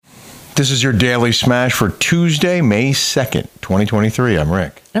This is your Daily Smash for Tuesday, May 2nd, 2023. I'm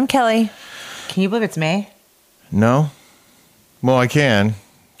Rick. I'm Kelly. Can you believe it's May? No? Well, I can,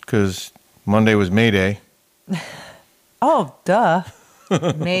 because Monday was May Day. Oh, duh.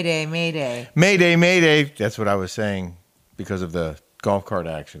 Mayday, Mayday. Mayday, Mayday. That's what I was saying because of the golf cart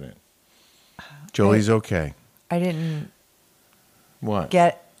accident. Jolie's okay. I didn't What?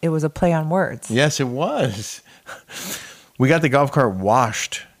 it was a play on words. Yes, it was. We got the golf cart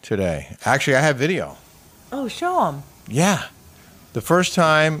washed today. Actually, I have video. Oh, show them. Yeah. The first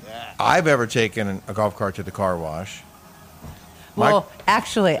time I've ever taken a golf cart to the car wash. Well,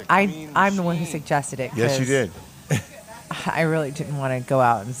 actually, I'm the one who suggested it. Yes, you did. I really didn't want to go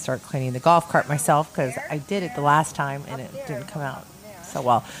out and start cleaning the golf cart myself because I did it the last time and it didn't come out so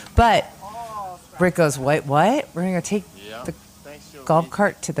well. But Rick goes, what? We're going to take the golf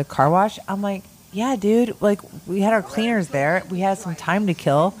cart to the car wash? I'm like, yeah, dude. Like, we had our cleaners there. We had some time to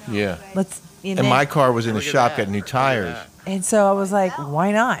kill. Yeah. And my car was in the shop getting new tires. And so I was like,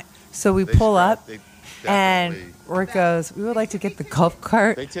 why not? So we pull up, and Rick goes, we would like to get the golf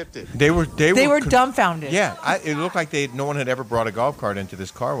cart. They tipped it. They were dumbfounded. Yeah, it looked like no one had ever brought a golf cart into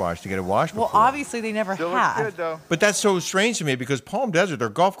this car wash to get it washed before. Well, obviously they never Still looks have. good, though. But that's so strange to me because Palm Desert, there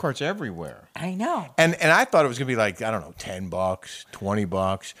are golf carts everywhere. I know. And I thought it was going to be like, I don't know, $10,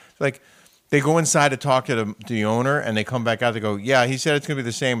 $20. Like, they go inside to talk to the owner, and they come back out, they go, yeah, he said it's going to be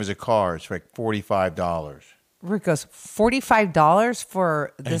the same as a car. It's like $45. Rick goes, $45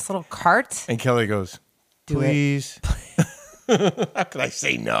 for this little cart? And Kelly goes, please. How could I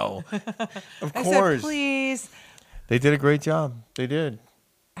say no? Of I course. said, please. They did a great job. They did.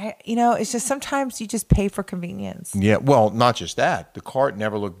 It's just sometimes you just pay for convenience. Yeah, well, not just that. The cart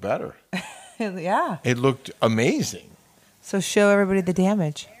never looked better. Yeah. It looked amazing. So show everybody the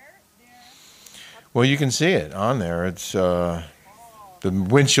damage. Well, you can see it on there. It's the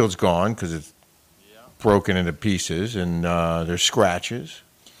windshield's gone because it's broken into pieces, and there's scratches.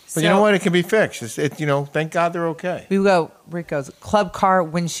 But you know what? It can be fixed. Thank God they're okay. Rick goes, club car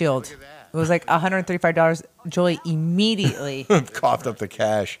windshield. It was like $135. Julie immediately Coughed up the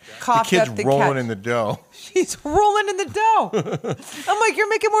cash. Coughed the kid's up the rolling cash. in the dough. She's rolling in the dough. I'm like, you're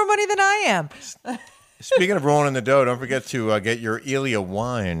making more money than I am. Speaking of rolling in the dough, don't forget to get your Elia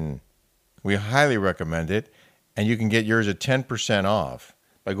wine. We highly recommend it, and you can get yours at 10% off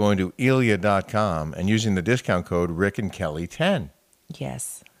by going to Elia.com and using the discount code Rick and Kelly 10.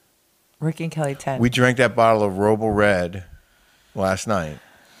 Yes. Rick and Kelly 10. We drank that bottle of Robo Red last night.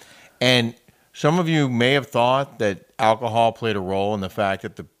 And some of you may have thought that alcohol played a role in the fact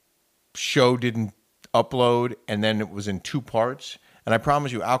that the show didn't upload and then it was in two parts. And I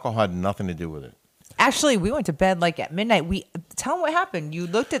promise you, alcohol had nothing to do with it. Actually, we went to bed like at midnight. Tell them what happened. You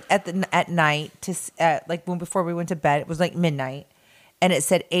looked at night before we went to bed. It was like midnight, and it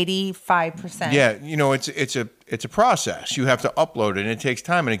said 85%. Yeah, it's a process. You have to upload it, and it takes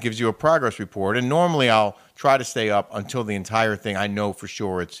time, and it gives you a progress report. And normally, I'll try to stay up until the entire thing. I know for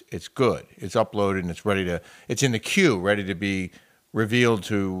sure it's good. It's uploaded and it's in the queue, ready to be revealed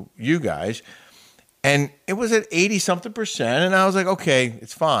to you guys. And it was at 80-something%, and I was like, okay,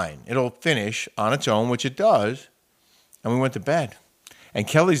 it's fine. It'll finish on its own, which it does. And we went to bed. And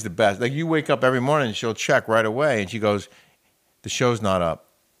Kelly's the best. Like, you wake up every morning, and she'll check right away, and she goes, the show's not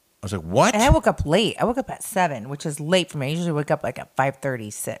up. I was like, what? And I woke up late. I woke up at 7, which is late for me. I usually wake up like at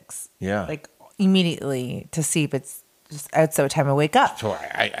 5:36. Yeah. Like, immediately to see if it's the time I wake up. So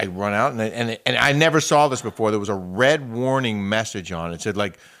I run out, and I never saw this before. There was a red warning message on it. It said,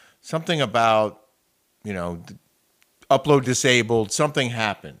 like, something about, upload disabled, something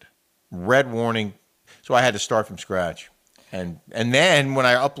happened. Red warning. So I had to start from scratch. And then when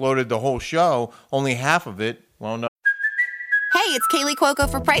I uploaded the whole show, only half of it wound up. Hey, it's Kaylee Cuoco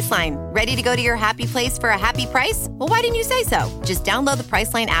for Priceline. Ready to go to your happy place for a happy price? Well, why didn't you say so? Just download the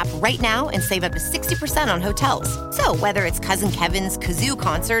Priceline app right now and save up to 60% on hotels. So whether it's Cousin Kevin's Kazoo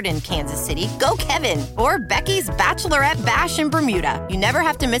Concert in Kansas City, go Kevin, or Becky's Bachelorette Bash in Bermuda, you never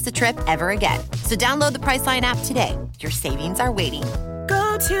have to miss a trip ever again. So download the Priceline app today. Your savings are waiting.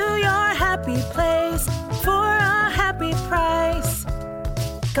 Go to your happy place for a happy price.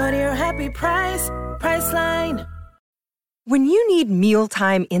 Go to your happy price, Priceline. When you need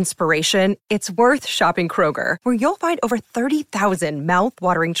mealtime inspiration, it's worth shopping Kroger, where you'll find over 30,000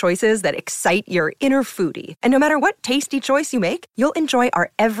 mouth-watering choices that excite your inner foodie. And no matter what tasty choice you make, you'll enjoy our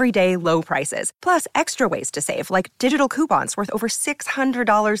everyday low prices, plus extra ways to save, like digital coupons worth over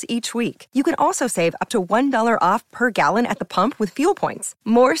 $600 each week. You can also save up to $1 off per gallon at the pump with fuel points.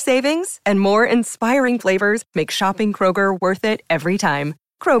 More savings and more inspiring flavors make shopping Kroger worth it every time.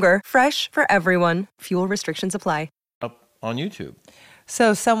 Kroger, fresh for everyone. Fuel restrictions apply. On YouTube.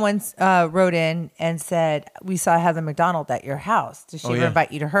 So someone wrote in and said, we saw Heather McDonald at your house. Did she ever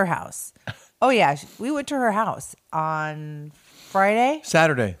invite you to her house? Oh, yeah. We went to her house on Friday?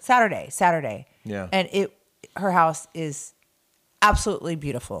 Saturday. Yeah. And her house is absolutely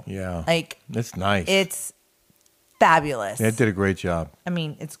beautiful. Yeah. Like, it's nice. It's fabulous. Yeah, it did a great job. I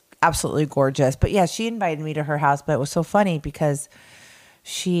mean, it's absolutely gorgeous. But yeah, she invited me to her house. But it was so funny because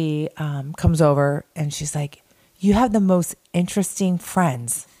she comes over and she's like, you have the most interesting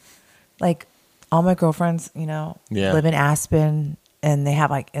friends. Like, all my girlfriends, live in Aspen and they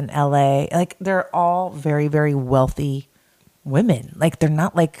have like in LA. Like, they're all very, very wealthy women. Like, they're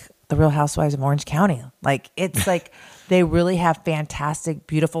not like the Real Housewives of Orange County. Like, it's like they really have fantastic,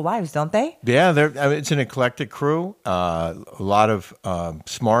 beautiful lives, don't they? Yeah, it's an eclectic crew. A lot of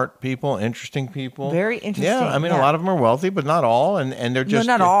smart people, interesting people. Very interesting. Yeah, I mean, a lot of them are wealthy, but not all. And they're just...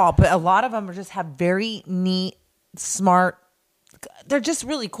 No, not all, but a lot of them just have very neat, smart... They're just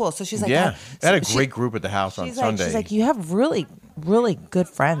really cool. So she's like... Yeah, they had a great group at the house on Sunday. She's like, you have really, really good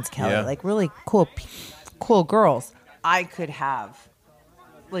friends, Kelly. Yeah. Like, really cool girls. I could have...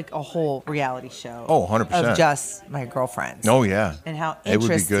 like a whole reality show. Oh, 100%. Of just my girlfriends. Oh, yeah. And how It would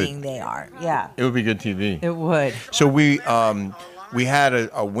be interesting good. they are. Yeah. It would be good TV. It would. So we had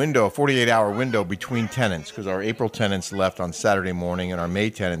a window, a 48-hour window between tenants because our April tenants left on Saturday morning and our May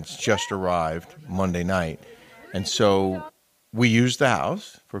tenants just arrived Monday night. And so we used the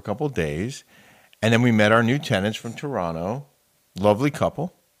house for a couple of days. And then we met our new tenants from Toronto. Lovely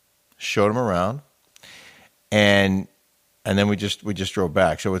couple. Showed them around. And then we just drove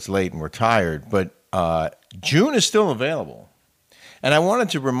back. So it's late and we're tired. But June is still available. And I wanted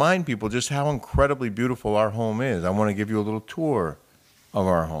to remind people just how incredibly beautiful our home is. I want to give you a little tour of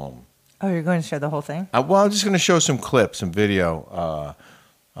our home. Oh, you're going to share the whole thing? Well, I'm just going to show some clips, some video.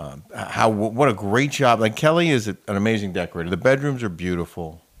 What a great job. Like, Kelly is an amazing decorator. The bedrooms are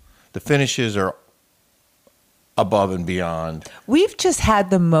beautiful. The finishes are above and beyond. We've just had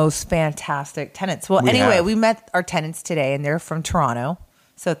the most fantastic tenants. Well, we met our tenants today, and they're from Toronto.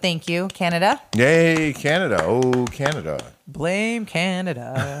 So thank you, Canada. Yay, Canada. Oh, Canada. Blame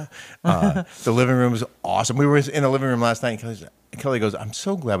Canada. The living room is awesome. We were in the living room last night, and Kelly goes, I'm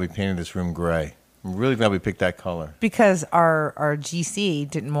so glad we painted this room gray. I'm really glad we picked that color. Because our GC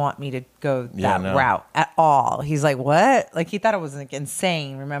didn't want me to go that route at all. He's like, what? Like, he thought it was like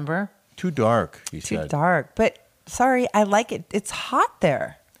insane, remember? Too dark, he said. Too dark. But sorry, I like it. It's hot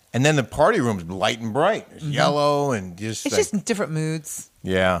there. And then the party room's light and bright. It's yellow and just... It's just different moods.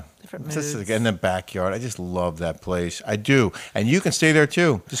 Yeah. Different It's moods. just like in the backyard. I just love that place. I do. And you can stay there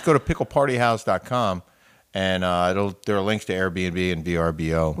too. Just go to picklepartyhouse.com and there are links to Airbnb and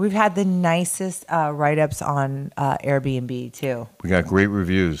VRBO. We've had the nicest write-ups on Airbnb too. We got great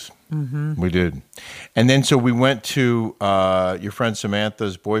reviews. Mm-hmm. We did. And then so we went to your friend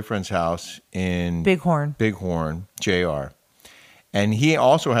Samantha's boyfriend's house in... Bighorn, JR. And he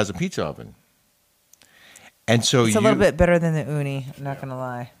also has a pizza oven. And so it's a little bit better than the Uni, I'm not going to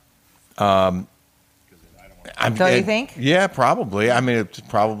lie. Don't you think? Yeah, probably. I mean, it's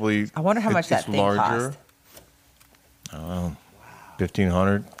probably... I wonder how much that thing larger. cost.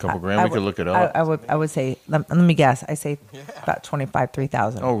 $1,500, a couple grand. We could look it up. I would say, let me guess. I say about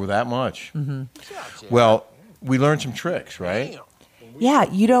 $3,000. Oh, that much? Mm-hmm. Well, we learned some tricks, right?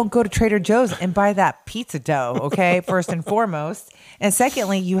 Yeah, you don't go to Trader Joe's and buy that pizza dough, okay, first and foremost. And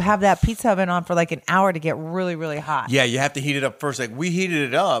secondly, you have that pizza oven on for like an hour to get really, really hot. Yeah, you have to heat it up first. Like, we heated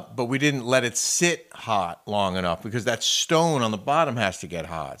it up, but we didn't let it sit hot long enough because that stone on the bottom has to get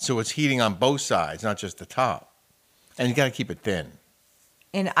hot. So it's heating on both sides, not just the top. And you got to keep it thin.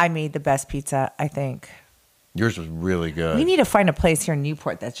 And I made the best pizza, I think. Yours was really good. We need to find a place here in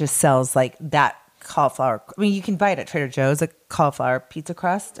Newport that just sells like that cauliflower. I mean, you can buy it at Trader Joe's, a cauliflower pizza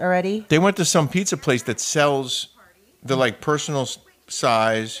crust already. They went to some pizza place that sells the like personal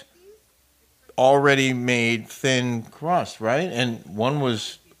size, already made thin crust, right? And one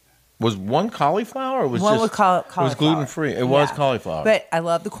was one cauliflower? Or was one just, was cauliflower. It was gluten free. It was cauliflower. But I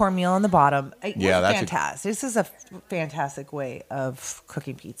love the cornmeal on the bottom. That's fantastic. This is a fantastic way of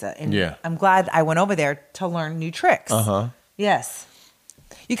cooking pizza. And I'm glad I went over there to learn new tricks. Yes.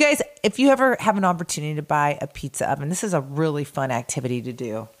 You guys, if you ever have an opportunity to buy a pizza oven, this is a really fun activity to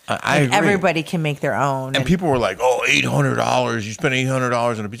do. I agree. Everybody can make their own. And people were like, oh, $800. You spend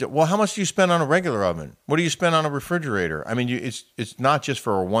 $800 on a pizza. Well, how much do you spend on a regular oven? What do you spend on a refrigerator? I mean, it's not just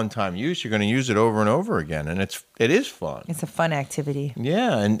for a one-time use. You're going to use it over and over again. And it is fun. It's a fun activity.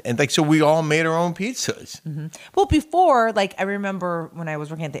 Yeah. And like, so we all made our own pizzas. Mm-hmm. Well, before, like, I remember when I was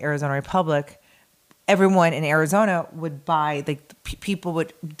working at the Arizona Republic, everyone in Arizona would buy, like, people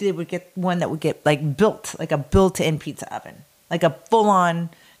would get one that would get like built, like a built-in pizza oven. like a full on.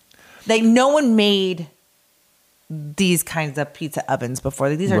 Like no one made these kinds of pizza ovens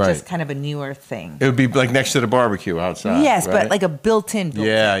before. These are Right. just kind of a newer thing. It would be like next to the barbecue outside. Yes, right? but like a built-in.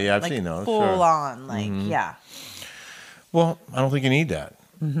 Yeah, I've like seen those, full sure. on, like yeah. Well, I don't think you need that.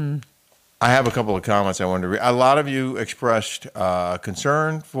 Mm-hmm. I have a couple of comments I wanted to read. A lot of you expressed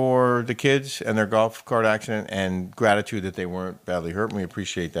concern for the kids and their golf cart accident and gratitude that they weren't badly hurt. And we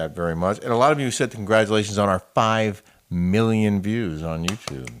appreciate that very much. And a lot of you said congratulations on our 5 million views on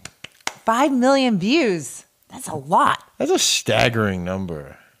YouTube. 5 million views. That's a lot. That's a staggering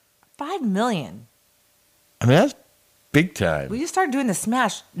number. 5 million. I mean, that's big time. We just started doing the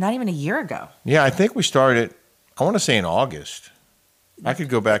Smash not even a year ago. Yeah, I think we started, I want to say in August. I could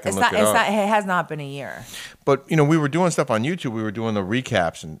go back and It's look not. it up. It has not been a year. But, you know, we were doing stuff on YouTube. We were doing the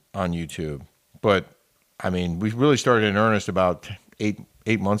recaps on YouTube. But, I mean, we really started in earnest about 10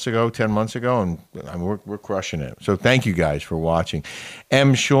 months ago, and I mean, we're crushing it. So thank you guys for watching.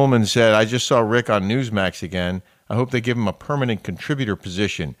 M. Schulman said, I just saw Rick on Newsmax again. I hope they give him a permanent contributor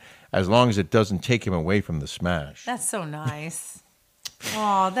position as long as it doesn't take him away from the Smash. That's so nice.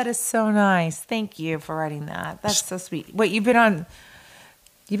 Oh, that is so nice. Thank you for writing that. That's so sweet. Wait, you've been on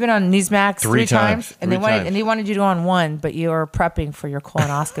Newsmax three times, and they wanted you to go on one, but you were prepping for your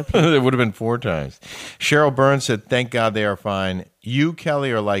colonoscopy. It would have been 4 times. Cheryl Burns said, thank God they are fine. You,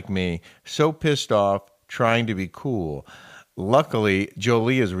 Kelly, are like me, so pissed off, trying to be cool. Luckily,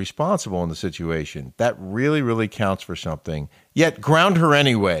 Jolie is responsible in the situation. That really, really counts for something. Yet, ground her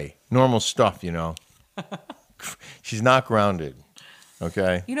anyway. Normal stuff, you know. She's not grounded,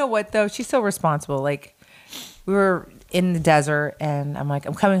 okay? You know what, though? She's so responsible. Like, we were in the desert, and I'm like,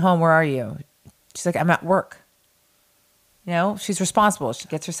 I'm coming home. Where are you? She's like, I'm at work. You know, she's responsible. She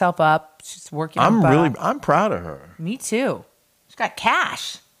gets herself up. She's working. I'm proud of her. Me too. She's got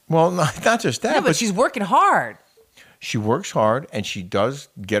cash. Well, not just that, No, but she's working hard. She works hard, and she does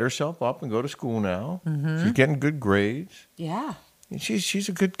get herself up and go to school now. Mm-hmm. She's getting good grades. Yeah. And she's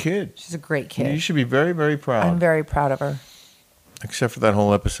a good kid. She's a great kid. You should be very, very proud. I'm very proud of her. Except for that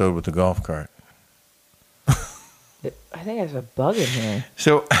whole episode with the golf cart. I think there's a bug in here.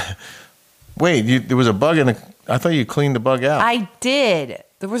 So, wait, there was a bug in the... I thought you cleaned the bug out. I did.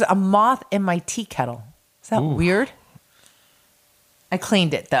 There was a moth in my tea kettle. Is that weird? I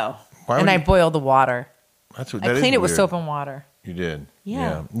cleaned it, though. And I boiled the water. I cleaned it with soap and water. You did?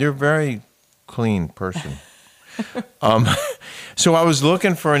 Yeah. You're a very clean person. So I was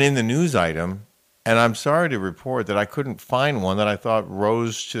looking for an in the news item, and I'm sorry to report that I couldn't find one that I thought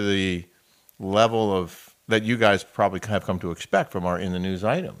rose to the level of that you guys probably have come to expect from our in the news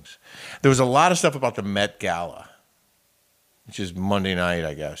items. There was a lot of stuff about the Met Gala, which is Monday night,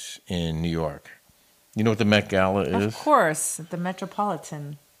 I guess, in New York. You know what the Met Gala is? Of course, the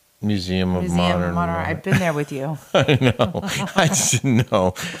Metropolitan Museum of Modern Art. I've been there with you. I know. I just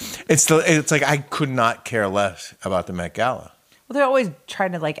know. It's like I could not care less about the Met Gala. Well, they're always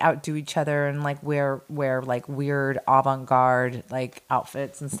trying to like outdo each other and like wear like weird avant-garde like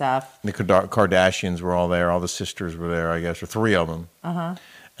outfits and stuff. The Kardashians were all there. All the sisters were there, I guess, or 3 of them. Uh-huh.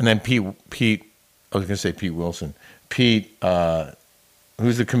 And then Pete. I was going to say Pete Wilson. Pete,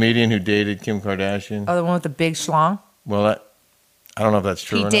 who's the comedian who dated Kim Kardashian? Oh, the one with the big schlong? Well, I don't know if that's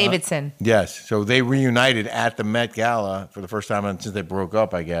true or not. Pete Davidson. Yes. So they reunited at the Met Gala for the first time since they broke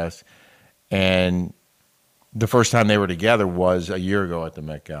up, I guess. And the first time they were together was a year ago at the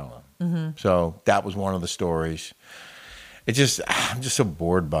Met Gala. Mm-hmm. So that was one of the stories. I'm just so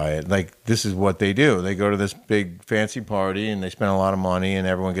bored by it. Like, this is what they do. They go to this big fancy party and they spend a lot of money and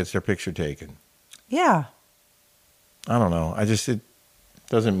everyone gets their picture taken. Yeah. I don't know. It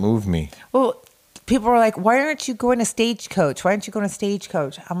doesn't move me. Well, people are like, why aren't you going to Stagecoach? Why aren't you going to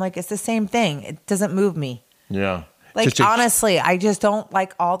Stagecoach? I'm like, it's the same thing. It doesn't move me. Yeah. Like, honestly, I just don't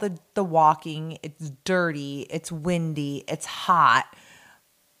like all the walking. It's dirty. It's windy. It's hot.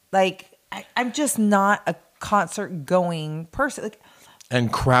 Like, I'm just not a concert-going person. Like,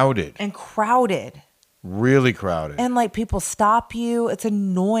 and crowded. Really crowded. And, like, people stop you. It's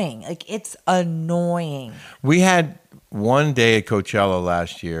annoying. Like, it's annoying. We had one day at Coachella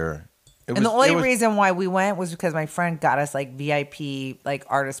last year. The only reason why we went was because my friend got us like VIP like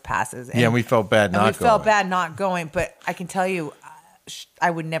artist passes. And we felt bad not going. But I can tell you, I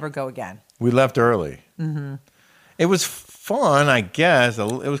would never go again. We left early. Mm-hmm. It was fun, I guess. It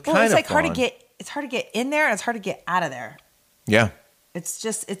was kind of like fun. It's hard to get in there and it's hard to get out of there. Yeah. It's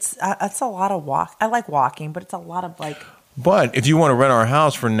a lot of walk. I like walking, but it's a lot of like. But if you want to rent our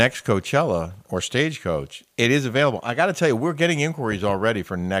house for next Coachella or Stagecoach, it is available. I got to tell you, we're getting inquiries already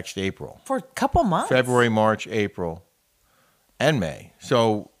for next April. For a couple months. February, March, April, and May.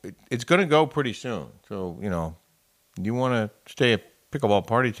 So it's going to go pretty soon. So, you want to stay at Pickleball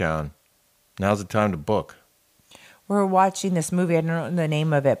Party Town, now's the time to book. We're watching this movie. I don't know the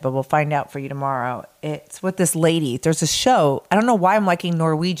name of it, but we'll find out for you tomorrow. It's with this lady. There's a show. I don't know why I'm liking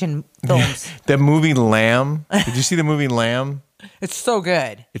Norwegian films. That movie Lamb. Did you see the movie Lamb? It's so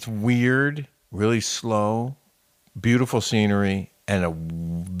good. It's weird, really slow, beautiful scenery, and a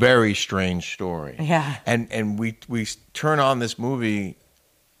very strange story. Yeah. And we turn on this movie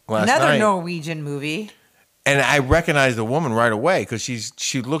last Another night. Norwegian movie. And I recognized the woman right away because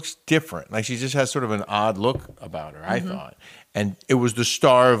she looks different. Like she just has sort of an odd look about her, I thought. And it was the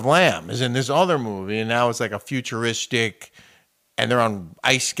star of Lamb is in this other movie. And now it's like a futuristic, and they're on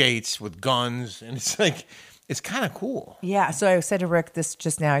ice skates with guns. And it's like, it's kind of cool. Yeah. So I said to Rick this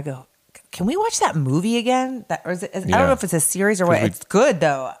just now. I go, can we watch that movie again? Or is it, I don't know if it's a series or what. It's good,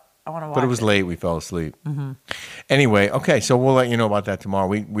 though. I want to watch it. But it was late. We fell asleep. Anyway, okay, so we'll let you know about that tomorrow.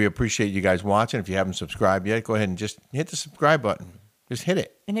 We appreciate you guys watching. If you haven't subscribed yet, go ahead and just hit the subscribe button. Just hit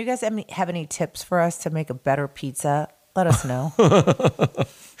it. And if you guys have any tips for us to make a better pizza, let us know.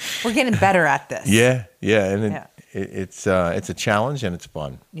 We're getting better at this. Yeah. And it's a challenge and it's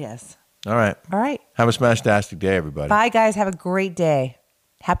fun. Yes. All right. All right. Have a smash-tastic day, everybody. Bye, guys. Have a great day.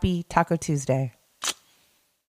 Happy Taco Tuesday.